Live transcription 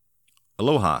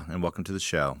Aloha and welcome to the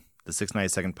show. The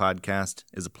 692nd Podcast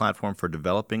is a platform for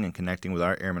developing and connecting with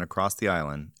our airmen across the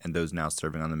island and those now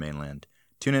serving on the mainland.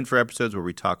 Tune in for episodes where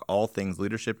we talk all things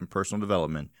leadership and personal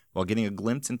development while getting a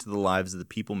glimpse into the lives of the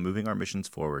people moving our missions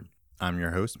forward. I'm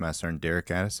your host, Master Sergeant Derek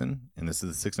Addison, and this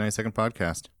is the 692nd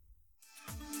Podcast.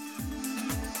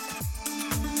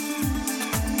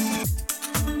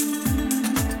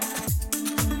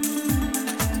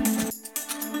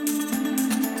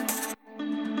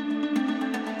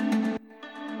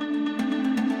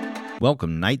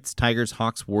 Welcome, Knights, Tigers,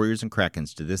 Hawks, Warriors, and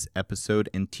Krakens to this episode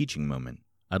and teaching moment.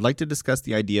 I'd like to discuss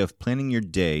the idea of planning your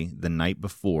day the night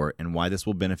before and why this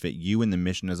will benefit you and the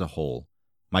mission as a whole.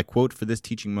 My quote for this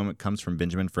teaching moment comes from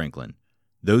Benjamin Franklin.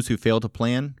 Those who fail to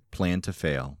plan to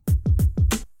fail.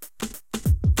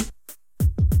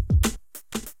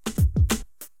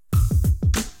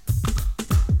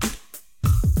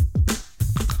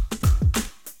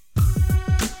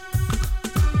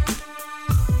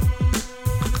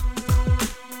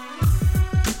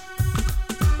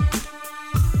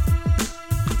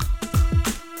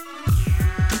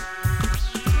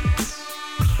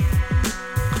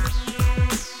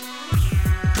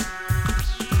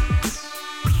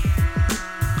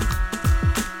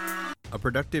 A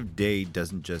productive day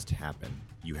doesn't just happen.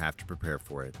 You have to prepare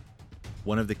for it.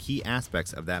 One of the key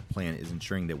aspects of that plan is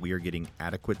ensuring that we are getting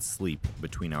adequate sleep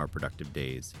between our productive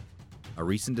days. A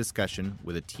recent discussion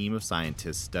with a team of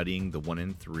scientists studying the 1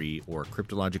 in 3 or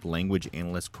cryptologic language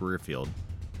analyst career field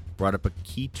brought up a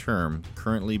key term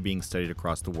currently being studied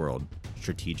across the world: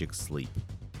 strategic sleep.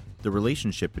 The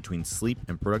relationship between sleep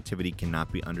and productivity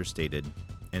cannot be understated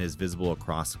and is visible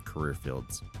across career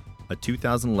fields. A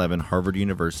 2011 Harvard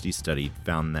University study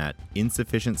found that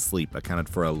insufficient sleep accounted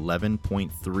for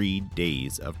 11.3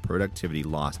 days of productivity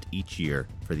lost each year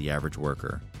for the average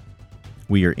worker.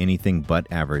 We are anything but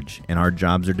average, and our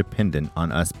jobs are dependent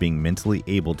on us being mentally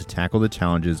able to tackle the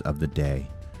challenges of the day.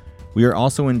 We are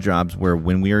also in jobs where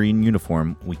when we are in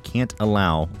uniform, we can't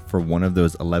allow for one of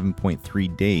those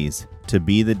 11.3 days to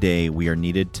be the day we are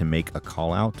needed to make a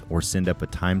call out or send up a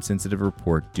time-sensitive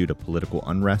report due to political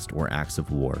unrest or acts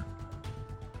of war.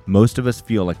 Most of us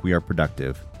feel like we are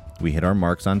productive. We hit our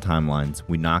marks on timelines,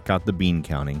 we knock out the bean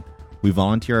counting, we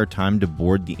volunteer our time to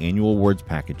board the annual awards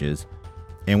packages,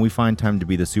 and we find time to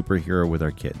be the superhero with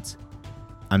our kids.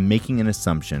 I'm making an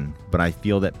assumption, but I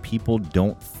feel that people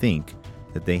don't think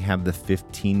that they have the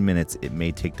 15 minutes it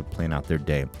may take to plan out their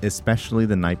day, especially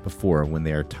the night before when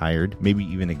they are tired, maybe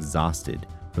even exhausted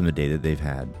from the day that they've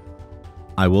had.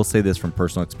 I will say this from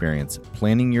personal experience,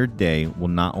 planning your day will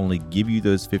not only give you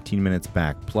those 15 minutes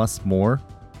back plus more,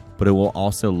 but it will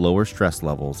also lower stress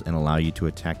levels and allow you to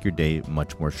attack your day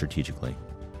much more strategically.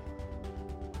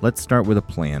 Let's start with a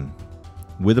plan.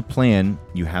 With a plan,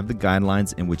 you have the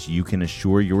guidelines in which you can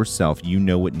assure yourself you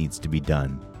know what needs to be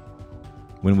done.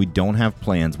 When we don't have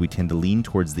plans, we tend to lean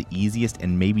towards the easiest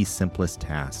and maybe simplest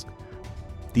task.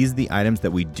 These are the items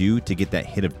that we do to get that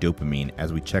hit of dopamine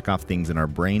as we check off things in our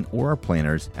brain or our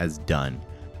planners as done,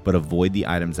 but avoid the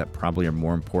items that probably are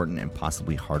more important and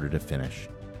possibly harder to finish.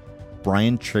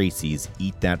 Brian Tracy's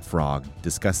Eat That Frog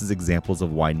discusses examples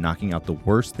of why knocking out the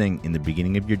worst thing in the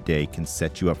beginning of your day can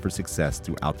set you up for success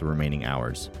throughout the remaining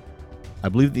hours. I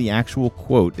believe the actual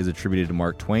quote is attributed to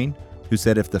Mark Twain, who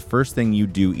said if the first thing you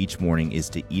do each morning is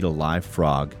to eat a live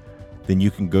frog, then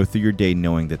you can go through your day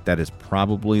knowing that that is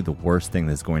probably the worst thing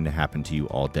that's going to happen to you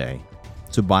all day.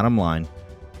 So bottom line,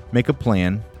 make a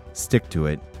plan, stick to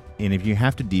it, and if you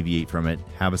have to deviate from it,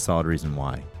 have a solid reason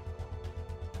why.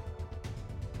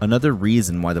 Another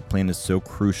reason why the plan is so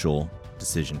crucial: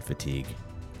 decision fatigue.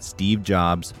 Steve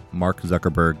Jobs, Mark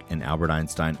Zuckerberg, and Albert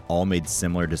Einstein all made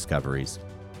similar discoveries.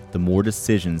 The more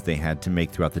decisions they had to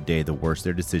make throughout the day, the worse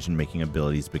their decision-making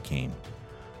abilities became.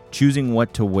 Choosing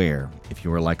what to wear, if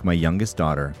you were like my youngest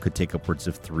daughter, could take upwards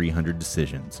of 300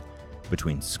 decisions.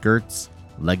 Between skirts,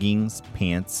 leggings,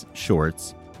 pants,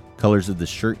 shorts, colors of the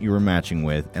shirt you were matching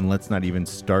with, and let's not even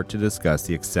start to discuss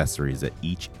the accessories that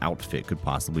each outfit could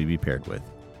possibly be paired with.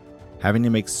 Having to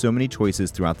make so many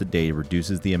choices throughout the day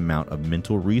reduces the amount of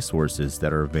mental resources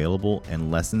that are available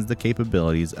and lessens the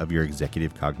capabilities of your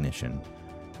executive cognition.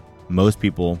 Most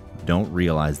people don't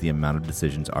realize the amount of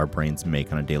decisions our brains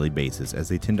make on a daily basis, as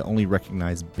they tend to only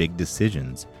recognize big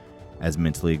decisions as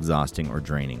mentally exhausting or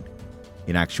draining.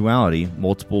 In actuality,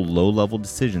 multiple low-level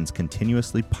decisions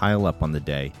continuously pile up on the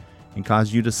day and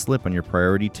cause you to slip on your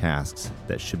priority tasks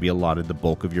that should be allotted the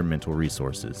bulk of your mental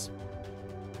resources.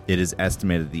 It is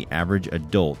estimated that the average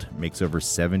adult makes over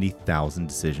 70,000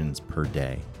 decisions per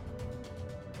day.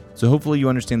 So hopefully you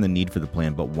understand the need for the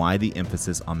plan, but why the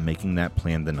emphasis on making that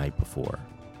plan the night before?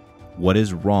 What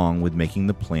is wrong with making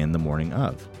the plan the morning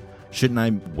of? Shouldn't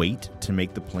I wait to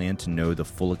make the plan to know the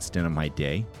full extent of my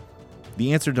day?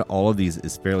 The answer to all of these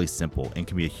is fairly simple and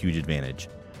can be a huge advantage.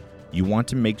 You want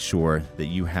to make sure that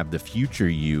you have the future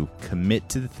you commit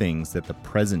to the things that the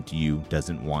present you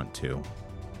doesn't want to.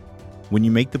 When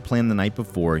you make the plan the night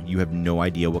before, you have no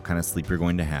idea what kind of sleep you're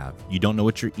going to have. You don't know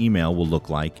what your email will look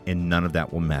like, and none of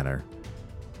that will matter.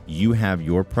 You have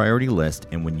your priority list,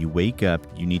 and when you wake up,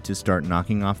 you need to start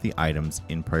knocking off the items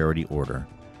in priority order.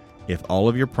 If all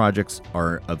of your projects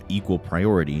are of equal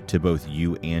priority to both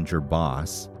you and your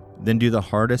boss, then do the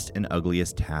hardest and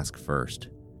ugliest task first.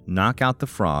 Knock out the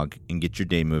frog and get your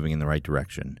day moving in the right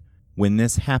direction. When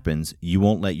this happens, you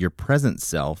won't let your present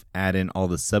self add in all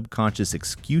the subconscious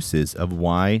excuses of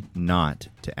why not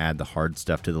to add the hard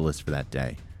stuff to the list for that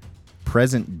day.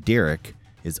 Present Derek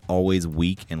is always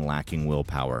weak and lacking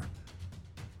willpower.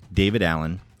 David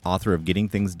Allen, author of Getting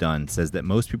Things Done, says that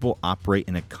most people operate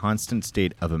in a constant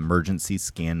state of emergency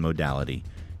scan modality,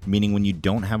 meaning when you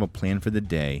don't have a plan for the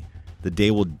day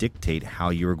will dictate how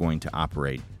you are going to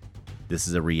operate. This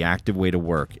is a reactive way to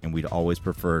work, and we'd always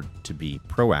prefer to be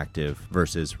proactive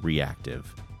versus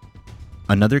reactive.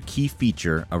 Another key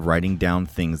feature of writing down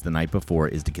things the night before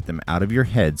is to get them out of your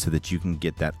head so that you can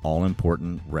get that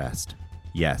all-important rest.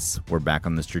 Yes, we're back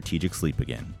on the strategic sleep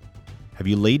again. Have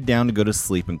you laid down to go to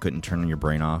sleep and couldn't turn your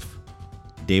brain off?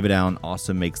 David Allen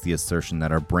also makes the assertion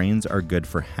that our brains are good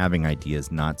for having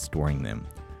ideas, not storing them.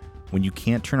 When you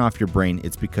can't turn off your brain,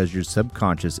 it's because your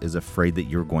subconscious is afraid that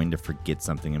you're going to forget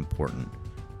something important.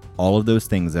 All of those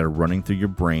things that are running through your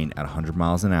brain at 100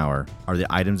 miles an hour are the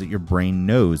items that your brain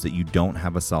knows that you don't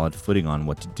have a solid footing on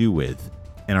what to do with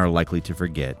and are likely to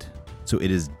forget. So it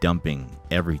is dumping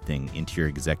everything into your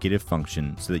executive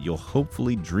function so that you'll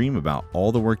hopefully dream about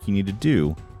all the work you need to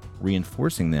do,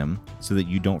 reinforcing them so that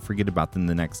you don't forget about them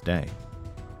the next day.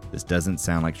 This doesn't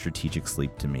sound like strategic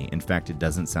sleep to me. In fact, it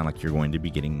doesn't sound like you're going to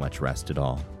be getting much rest at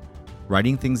all.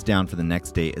 Writing things down for the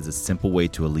next day is a simple way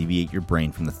to alleviate your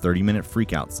brain from the 30-minute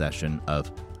freakout session of,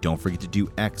 don't forget to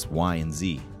do X, Y, and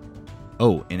Z.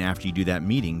 Oh, and after you do that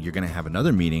meeting, you're going to have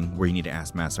another meeting where you need to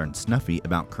ask Master Sergeant Snuffy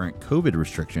about current COVID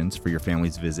restrictions for your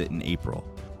family's visit in April.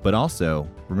 But also,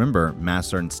 remember,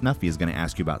 Master Sergeant Snuffy is going to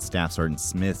ask you about Staff Sergeant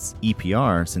Smith's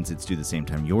EPR since it's due the same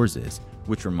time yours is,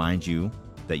 which reminds you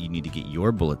that you need to get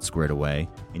your bullets squared away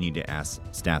and you need to ask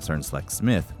Staff Sergeant Select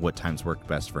Smith what times worked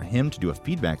best for him to do a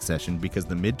feedback session because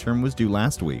the midterm was due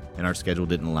last week and our schedule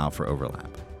didn't allow for overlap.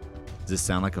 Does this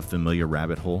sound like a familiar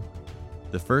rabbit hole?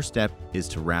 The first step is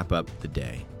to wrap up the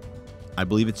day. I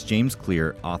believe it's James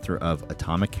Clear, author of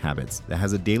Atomic Habits, that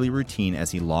has a daily routine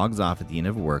as he logs off at the end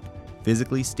of work,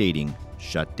 physically stating,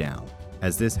 shut down,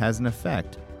 as this has an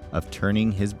effect of turning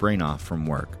his brain off from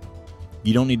work.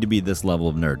 You don't need to be this level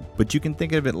of nerd, but you can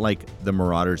think of it like the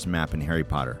Marauders map in Harry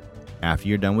Potter. After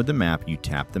you're done with the map, you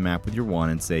tap the map with your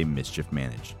wand and say Mischief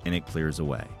Managed, and it clears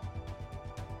away.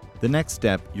 The next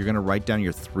step, you're going to write down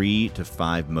your 3 to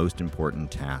 5 most important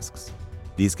tasks.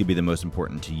 These could be the most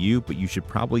important to you, but you should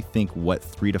probably think what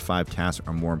 3 to 5 tasks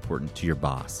are more important to your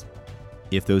boss.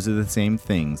 If those are the same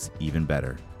things, even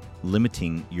better.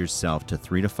 Limiting yourself to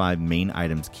 3 to 5 main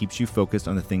items keeps you focused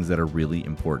on the things that are really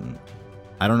important.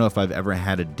 I don't know if I've ever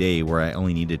had a day where I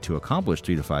only needed to accomplish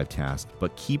 3 to 5 tasks,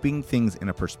 but keeping things in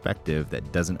a perspective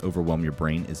that doesn't overwhelm your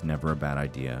brain is never a bad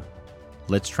idea.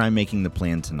 Let's try making the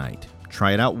plan tonight.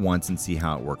 Try it out once and see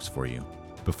how it works for you.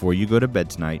 Before you go to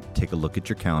bed tonight, take a look at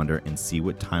your calendar and see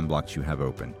what time blocks you have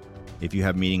open. If you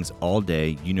have meetings all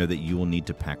day, you know that you will need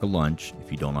to pack a lunch,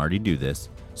 if you don't already do this,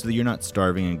 so that you're not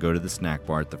starving and go to the snack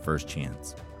bar at the first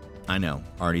chance. I know,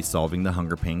 already solving the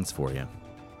hunger pangs for you.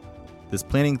 This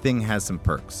planning thing has some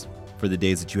perks. For the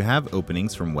days that you have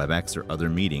openings from WebEx or other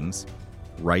meetings,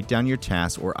 write down your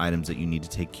tasks or items that you need to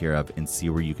take care of and see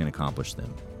where you can accomplish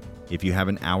them. If you have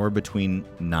an hour between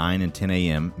 9 and 10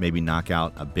 a.m., maybe knock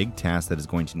out a big task that is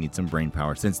going to need some brain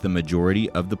power, since the majority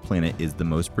of the planet is the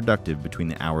most productive between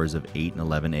the hours of 8 and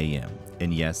 11 a.m.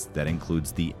 And yes, that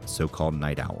includes the so-called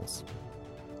night owls.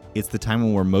 It's the time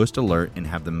when we're most alert and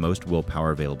have the most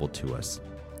willpower available to us.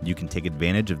 You can take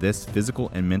advantage of this physical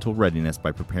and mental readiness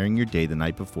by preparing your day the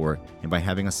night before and by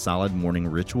having a solid morning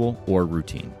ritual or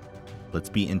routine. Let's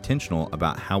be intentional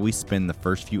about how we spend the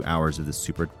first few hours of this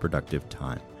super productive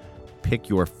time. Pick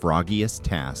your froggiest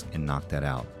task and knock that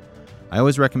out. I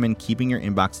always recommend keeping your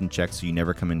inbox in check so you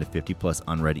never come into 50 plus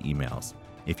unread emails.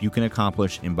 If you can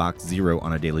accomplish inbox 0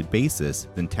 on a daily basis,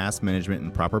 then task management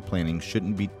and proper planning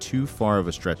shouldn't be too far of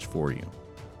a stretch for you.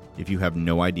 If you have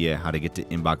no idea how to get to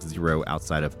inbox 0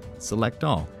 outside of select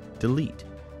all, delete,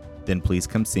 then please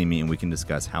come see me and we can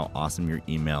discuss how awesome your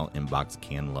email inbox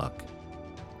can look.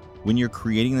 When you're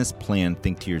creating this plan,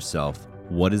 think to yourself,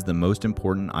 what is the most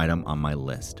important item on my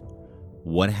list?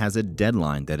 What has a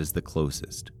deadline that is the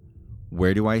closest?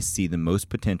 Where do I see the most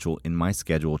potential in my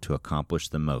schedule to accomplish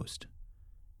the most?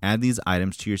 Add these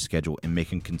items to your schedule and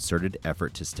make a concerted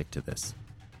effort to stick to this.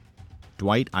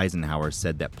 Dwight Eisenhower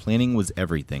said that planning was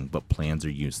everything, but plans are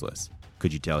useless.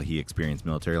 Could you tell he experienced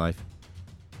military life?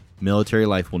 Military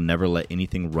life will never let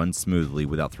anything run smoothly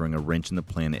without throwing a wrench in the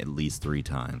plan at least 3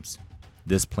 times.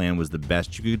 This plan was the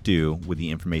best you could do with the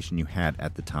information you had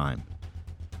at the time.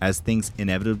 As things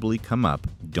inevitably come up,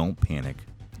 don't panic.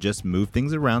 Just move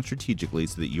things around strategically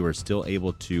so that you are still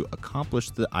able to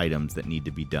accomplish the items that need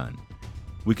to be done.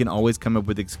 We can always come up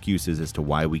with excuses as to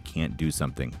why we can't do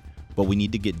something, but we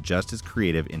need to get just as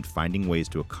creative in finding ways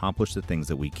to accomplish the things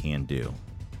that we can do.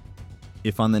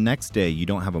 If on the next day you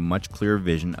don't have a much clearer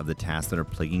vision of the tasks that are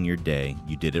plaguing your day,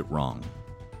 you did it wrong.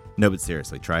 No, but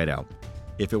seriously, try it out.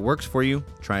 If it works for you,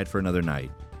 try it for another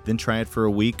night. Then try it for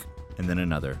a week, and then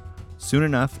another. Soon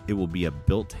enough, it will be a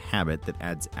built habit that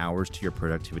adds hours to your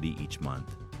productivity each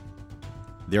month.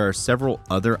 There are several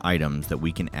other items that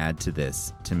we can add to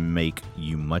this to make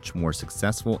you much more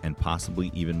successful and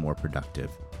possibly even more productive,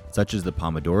 such as the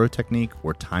Pomodoro technique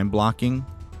or time blocking,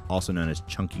 also known as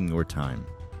chunking your time.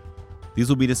 These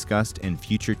will be discussed in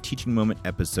future Teaching Moment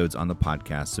episodes on the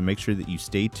podcast, so make sure that you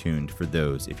stay tuned for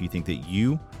those if you think that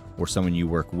you or someone you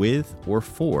work with or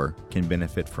for can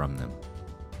benefit from them.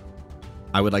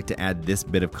 I would like to add this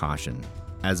bit of caution.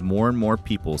 As more and more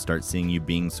people start seeing you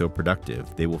being so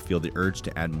productive, they will feel the urge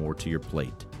to add more to your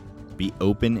plate. Be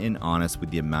open and honest with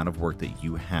the amount of work that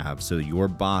you have so your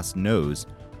boss knows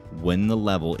when the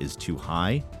level is too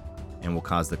high and will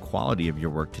cause the quality of your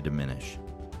work to diminish.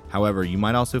 However, you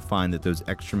might also find that those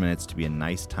extra minutes to be a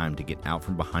nice time to get out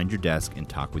from behind your desk and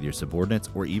talk with your subordinates,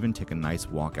 or even take a nice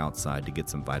walk outside to get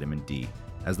some vitamin D,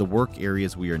 as the work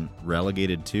areas we are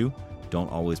relegated to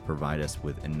don't always provide us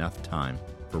with enough time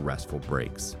for restful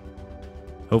breaks.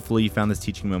 Hopefully you found this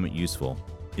teaching moment useful.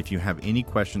 If you have any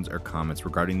questions or comments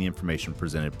regarding the information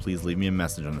presented, please leave me a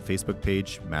message on the Facebook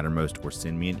page, Mattermost, or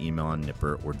send me an email on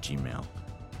Nipper or Gmail.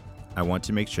 I want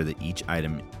to make sure that each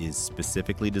item is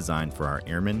specifically designed for our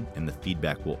airmen, and the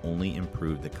feedback will only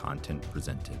improve the content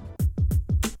presented.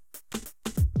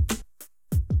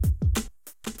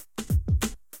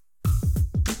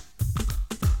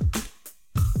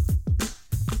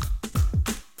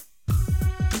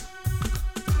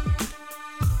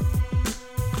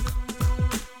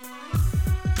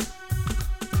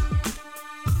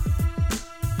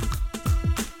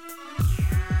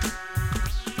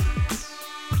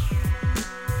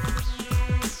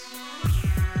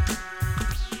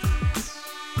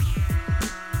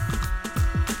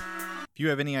 If you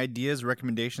have any ideas,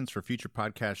 recommendations for future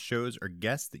podcast shows, or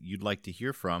guests that you'd like to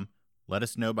hear from, let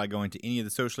us know by going to any of the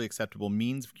socially acceptable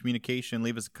means of communication.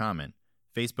 Leave us a comment.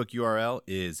 Facebook URL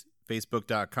is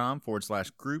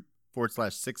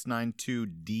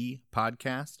facebook.com/group/692D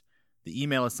podcast. The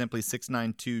email is simply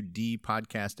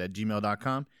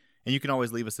 692dpodcast@gmail.com, and you can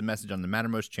always leave us a message on the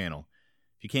Mattermost channel.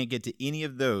 If you can't get to any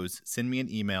of those, send me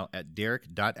an email at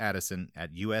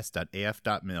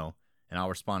derek.addison@us.af.mil, and I'll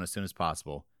respond as soon as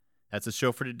possible. That's the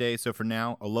show for today. So for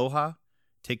now, aloha,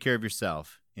 take care of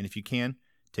yourself, and if you can,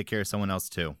 take care of someone else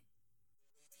too.